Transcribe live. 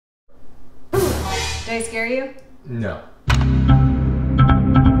Should I scare you? No.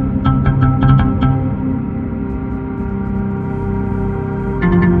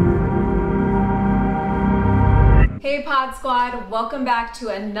 Hey Pod Squad, welcome back to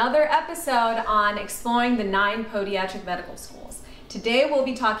another episode on exploring the 9 podiatric medical schools. Today we'll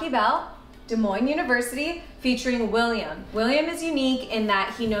be talking about Des Moines University featuring William. William is unique in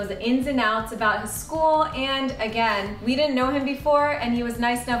that he knows the ins and outs about his school, and again, we didn't know him before, and he was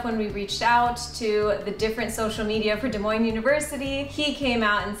nice enough when we reached out to the different social media for Des Moines University. He came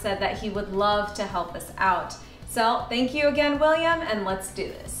out and said that he would love to help us out. So thank you again, William, and let's do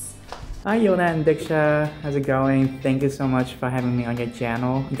this. Hi Yona and Diksha, how's it going? Thank you so much for having me on your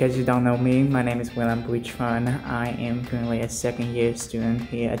channel. In case you don't know me, my name is William Buichfun. I am currently a second year student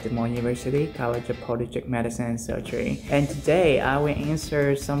here at Des Moines University, College of Podiatric Medicine and Surgery. And today I will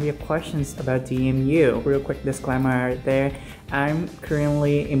answer some of your questions about DMU. Real quick disclaimer there, I'm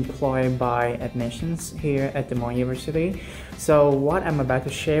currently employed by admissions here at Des Moines University. So what I'm about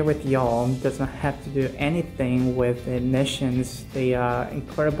to share with y'all does not have to do anything with admissions. They are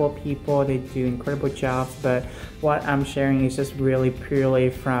incredible people, they do incredible jobs, but what I'm sharing is just really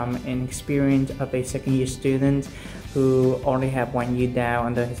purely from an experience of a second year student who only have 1 year down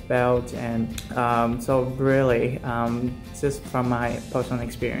under his belt, and so really just from my personal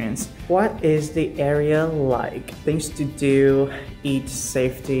experience. What is the area like? Things to do, eat,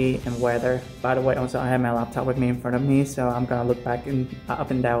 safety, and weather. By the way, also I have my laptop with me in front of me, so I'm gonna look back and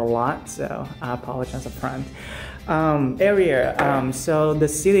up and down a lot, so I apologize up front. So the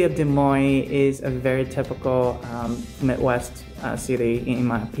city of Des Moines is a very typical Midwest city in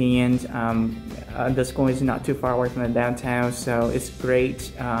my opinion. The school is not too far away from the downtown, so it's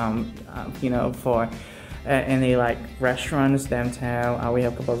great you know, for any like restaurants downtown. We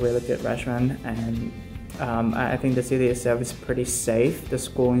have a couple of really good restaurants, and I think the city itself is pretty safe. The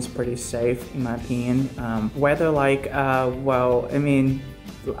school is pretty safe in my opinion. Weather like, well, I mean,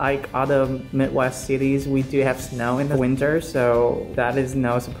 like other Midwest cities, we do have snow in the winter, so that is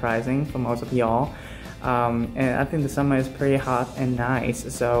no surprising for most of y'all. And I think the summer is pretty hot and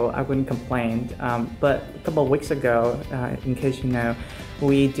nice, so I wouldn't complain. But a couple of weeks ago, in case you know,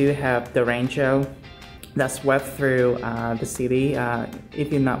 we do have the rain show that swept through the city.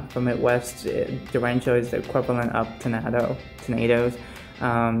 If you're not from Midwest, the rain show is the equivalent of tornadoes.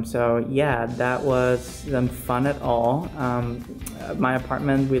 So yeah, that was fun at all. My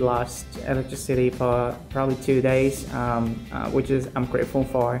apartment, we lost electricity for probably 2 days, which is I'm grateful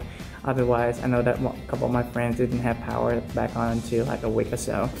for. Otherwise, I know that a couple of my friends didn't have power back on until like a week or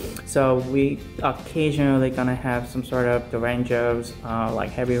so. So we occasionally gonna have some sort of tornadoes, like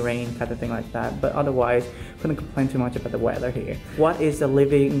heavy rain kind of thing like that. But otherwise, couldn't complain too much about the weather here. What is the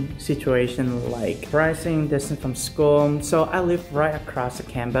living situation like? Pricing, distance from school. So I live right across the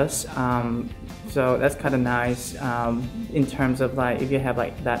campus. So that's kind of nice in terms of like if you have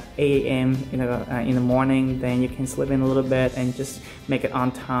like that 8 a.m. In the morning, then you can sleep in a little bit and just make it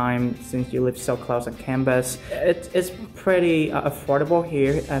on time since you live so close on campus. It's pretty affordable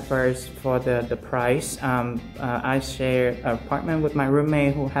here at first for the price. I share an apartment with my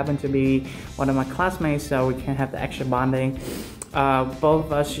roommate who happened to be one of my classmates, so we can have the extra bonding. Both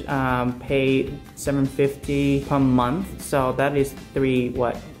of us pay $750 per month, so that is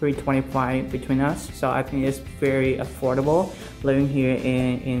 $325 between us. So I think it's very affordable living here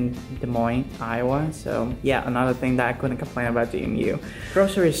in Des Moines, Iowa. So yeah, another thing that I couldn't complain about DMU.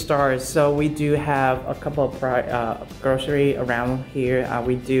 Grocery stores. So we do have a couple of grocery around here.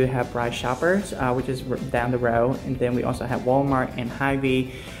 We do have Bright Shoppers, which is down the road, and then we also have Walmart and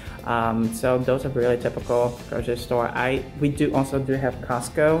Hy-Vee. So those are really typical grocery store. We do also have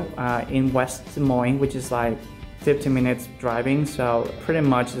Costco in West Des Moines, which is like 15 minutes driving, so pretty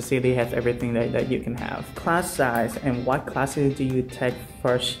much the city has everything that you can have. Class size and what classes do you take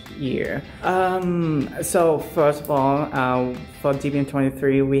first year? So first of all, for DBM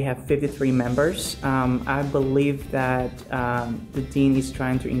 23 we have 53 members. I believe that the dean is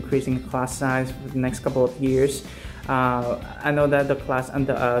trying to increase in class size for the next couple of years. I know that the class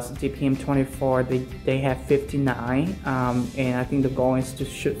under us, DPM 24, they have 59, and I think the goal is to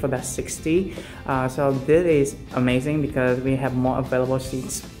shoot for that 60. So this is amazing because we have more available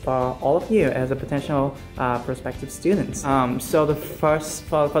seats for all of you as a potential prospective students. So the first,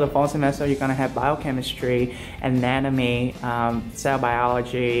 for the fall semester, you're gonna have biochemistry, anatomy, cell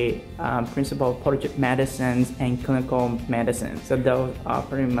biology, principle of podiatric medicine, and clinical medicine. So those are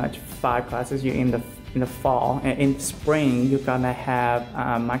pretty much 5 classes you're in the fall. And in the spring, you're gonna have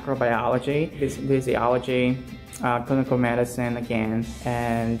microbiology, physiology, clinical medicine again,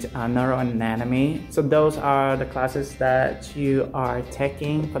 and neuroanatomy. So those are the classes that you are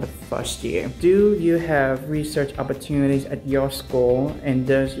taking for the first year. Do you have research opportunities at your school, and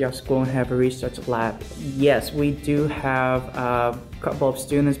does your school have a research lab? Yes, we do have a couple of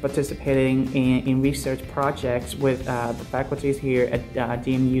students participating in research projects with the faculties here at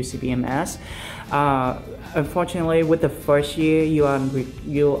DMU CBMS. Unfortunately, with the first year, you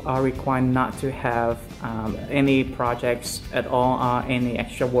are required not to have any projects at all or any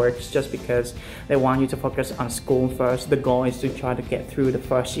extra works, just because they want you to focus on school first. The goal is to try to get through the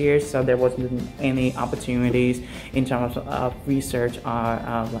first year, so there wasn't any opportunities in terms of research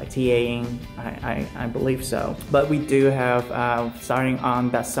or like TAing, I believe so. But we do have, starting on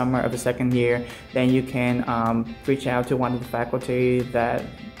that summer of the second year, then you can reach out to one of the faculty that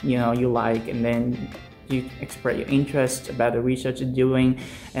you like, and then you express your interest about the research you're doing,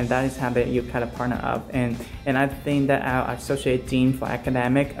 and that is how that you kind of partner up. And I think that our Associate Dean for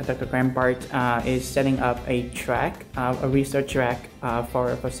Academic, Dr. Graham Bart, is setting up a track, a research track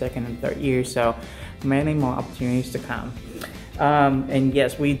for second and third year, so many more opportunities to come. And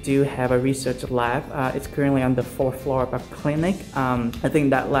yes, we do have a research lab. It's currently on the 4th floor of our clinic. I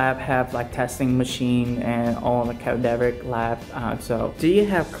think that lab have like testing machine and all the cadaveric lab. So do you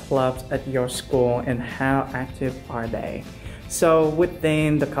have clubs at your school, and how active are they? So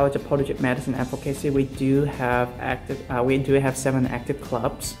within the College of Podiatric Medicine Advocacy, we do have 7 active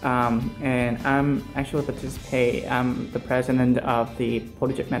clubs, and I'm actually I'm the president of the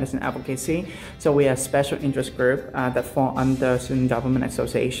Podiatric Medicine Advocacy. So we have special interest group that fall under Student Government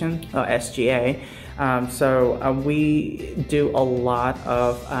Association, or SGA. We do a lot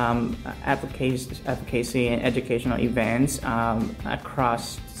of advocacy and educational events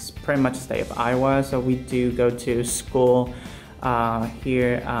across pretty much the state of Iowa. So we do go to school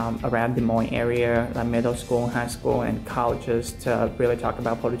here around Des Moines area, like middle school, high school, and colleges, to really talk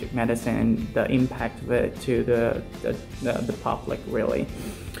about podiatric medicine and the impact of it to the public, really.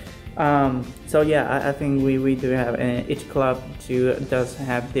 So yeah, I think we do have, and each club too does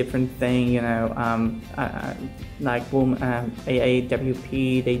have different thing, like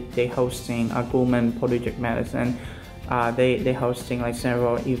AAWP, they hosting Women Podiatric Medicine. They hosting like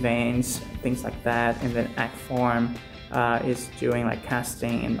several events, things like that, and then ACTForm is doing like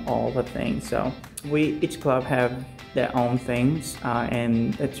casting and all the things. So each club have their own things,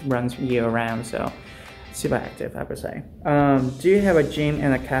 and it runs year round, so super active, I would say. Do you have a gym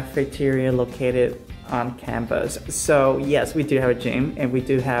and a cafeteria located on campus? So yes, we do have a gym and we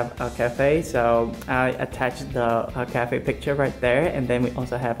do have a cafe. So I attached the cafe picture right there, and then we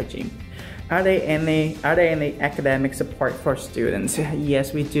also have a gym. Are there any academic support for students?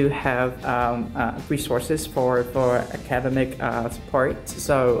 Yes, we do have resources for academic support.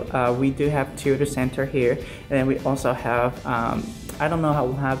 So we do have tutor center here, and then we also have I don't know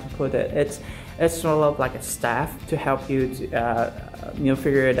how to put it. It's sort of like a staff to help you to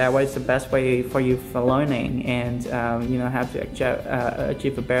figure it out what is the best way for you for learning, and how to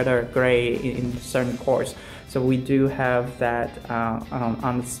achieve a better grade in certain course. So we do have that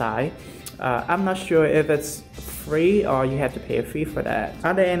on the side. I'm not sure if it's free or you have to pay a fee for that.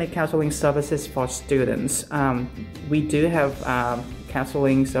 Are there any counseling services for students? We do have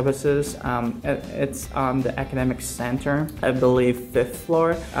counseling services. It's on the academic center, I believe 5th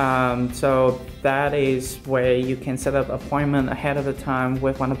floor. So that is where you can set up appointment ahead of the time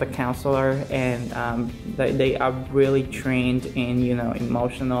with one of the counselor, and they are really trained in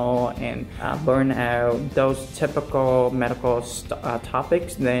emotional and burnout, those typical medical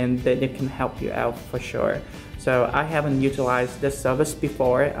topics. Then they can help you out for sure. So I haven't utilized this service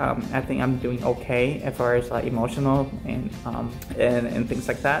before. I think I'm doing okay as far as like emotional and things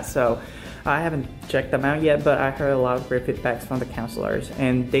like that. So I haven't checked them out yet, but I heard a lot of great feedbacks from the counselors,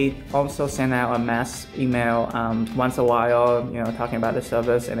 and they also send out a mass email once a while, talking about the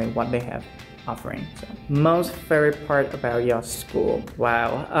service and then what they have offering. So, most favorite part about your school?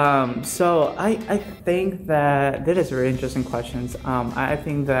 Wow. So I think that that is really interesting questions. I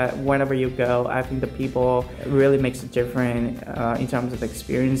think that whenever you go, I think the people really makes a difference in terms of the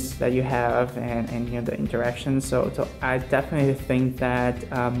experience that you have and the interaction. So I definitely think that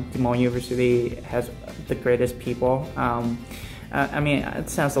Des Moines University has the greatest people. I mean, it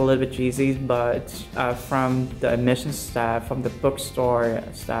sounds a little bit cheesy, but from the admissions staff, from the bookstore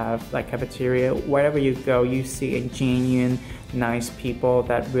staff, like cafeteria, wherever you go, you see a genuine, nice people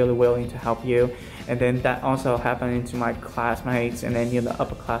that really willing to help you. And then that also happened to my classmates, and then the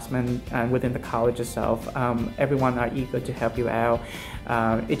upperclassmen within the college itself. Everyone are eager to help you out.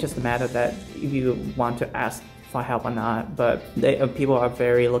 It's just a matter that if you want to ask for help or not, but people are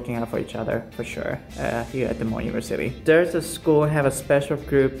very looking out for each other for sure here at Des Moines University. There's a school have a special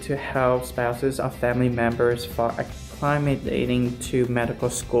group to help spouses or family members for acclimating to medical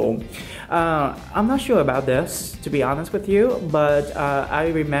school. I'm not sure about this, to be honest with you, but I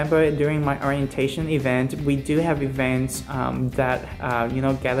remember during my orientation event, we do have events that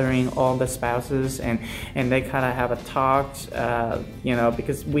gathering all the spouses and they kind of have a talk,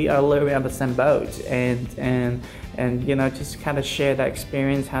 because we are literally on the same boat and just kind of share that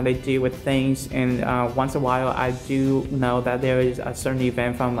experience, how they deal with things. And once in a while, I do know that there is a certain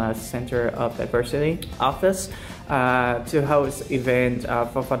event from a Center of Diversity office to host event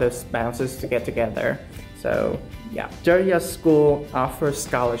for the spouses to get together. So yeah, Georgia school offers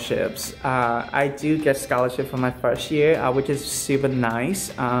scholarships. I do get scholarship for my first year, which is super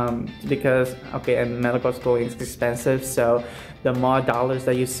nice because and medical school is expensive, so the more dollars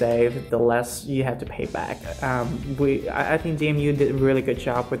that you save, the less you have to pay back. I think DMU did a really good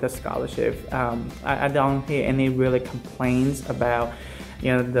job with the scholarship. I don't hear any really complaints about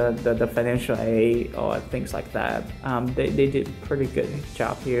the financial aid or things like that. They did a pretty good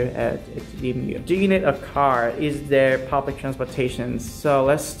job here at DMU. Do you need a car? Is there public transportation? So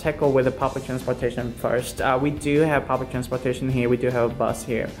let's tackle with the public transportation first. We do have public transportation here. We do have a bus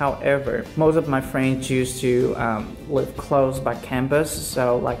here. However, most of my friends choose to live close by campus,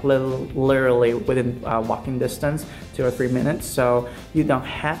 so like literally within walking distance, 2 or 3 minutes. So you don't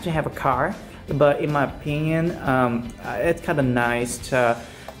have to have a car. But in my opinion, it's kind of nice to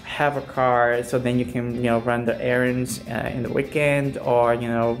have a car, so then you can run the errands in the weekend, or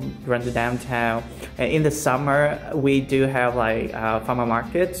run the downtown. In the summer, we do have like farmer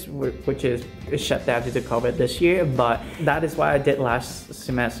markets, which is shut down due to COVID this year. But that is what I did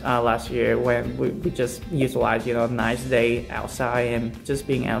last year when we just utilized a nice day outside and just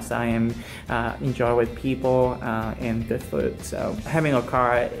being outside and enjoy with people and good food. So having a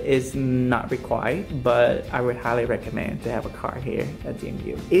car is not required, but I would highly recommend to have a car here at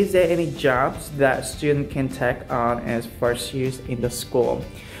DMU. Is there any jobs that students can take on as first years in the school?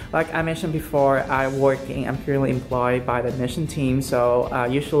 Like I mentioned before, I'm currently employed by the admission team, so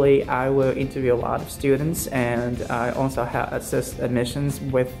usually I will interview a lot of students, and I also assist admissions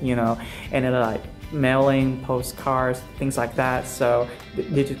with, any like mailing, postcards, things like that. So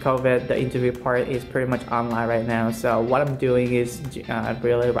due to COVID, the interview part is pretty much online right now. So what I'm doing is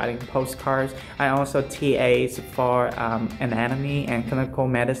really writing postcards. I also TAs for anatomy and clinical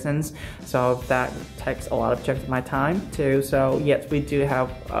medicines, so that takes a lot of chunks of my time too. So yes, we do have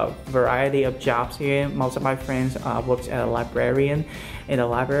a variety of jobs here. Most of my friends works as a librarian in the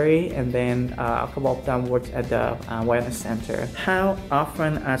library, and then a couple of them works at the wellness center. How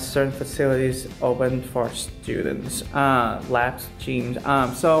often are certain facilities open for students? Labs, gyms.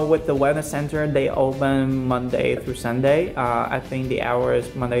 So with the wellness center, they open Monday through Sunday. I think the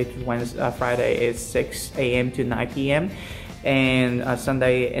hours Monday to Friday is 6 a.m. to 9 p.m. and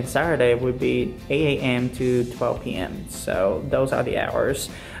Sunday and Saturday would be 8 a.m. to 12 p.m. So those are the hours.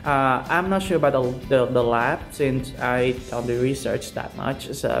 I'm not sure about the lab since I don't do research that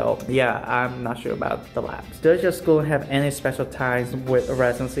much. So yeah, I'm not sure about the labs. Does your school have any special ties with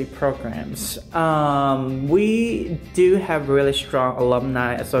residency programs? We do have really strong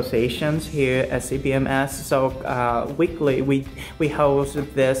alumni associations here at CBMS. So weekly we host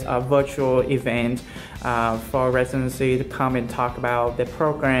this virtual event for residency to come and talk about the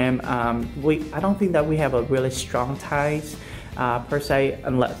program. I don't think that we have a really strong ties per se,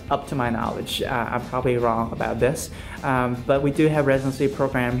 unless up to my knowledge. I'm probably wrong about this, but we do have residency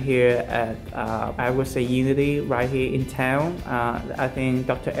program here at I would say Unity right here in town. I think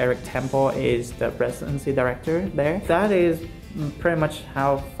Dr. Eric Temple is the residency director there. That is pretty much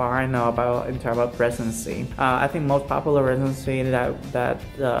how far I know about in terms of residency. I think most popular residency that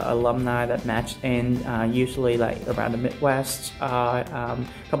the alumni that matched in usually like around the Midwest,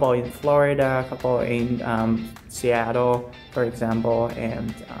 couple in Florida, couple in Seattle, for example,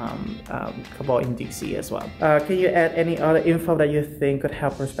 and a couple in DC as well. Can you add any other info that you think could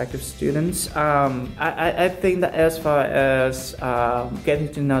help prospective students? I think that as far as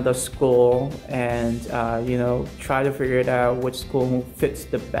getting to know the school and try to figure it out which school fits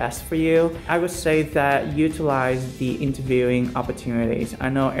the best for you, I would say that utilize the interviewing opportunities. I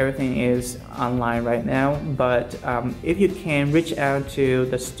know everything is online right now, but if you can reach out to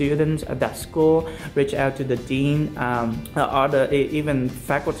the students at that school, reach out to the dean dean, or even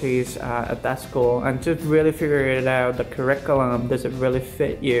faculties at that school, and just really figure it out. The curriculum, does it really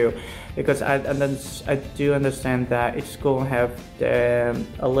fit you? Because I do understand that each school have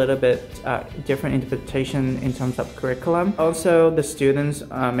a little bit different interpretation in terms of curriculum. Also, the students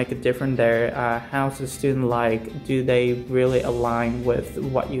make it different there. How's the student like? Do they really align with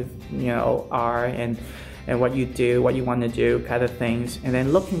what you are and what you do, what you want to do, kind of things. And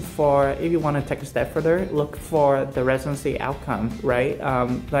then looking for, if you want to take a step further, look for the residency outcome, right?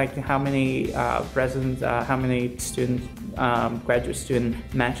 Like how many residents, how many students, graduate students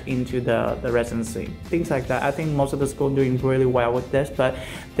match into the residency, things like that. I think most of the schools doing really well with this, but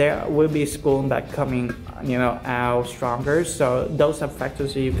there will be schools that coming, out stronger. So those are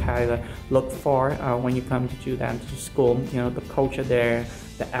factors that you kind of look for when you come to do that to school. The culture there,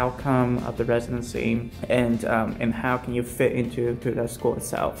 the outcome of the residency, and how can you fit into the school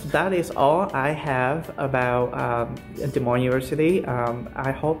itself. That is all I have about Des Moines University.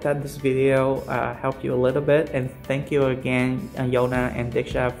 I hope that this video helped you a little bit, and thank you again, Yona and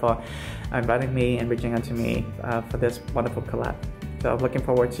Diksha, for inviting me and reaching out to me for this wonderful collab. So looking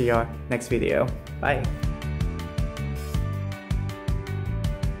forward to your next video. Bye.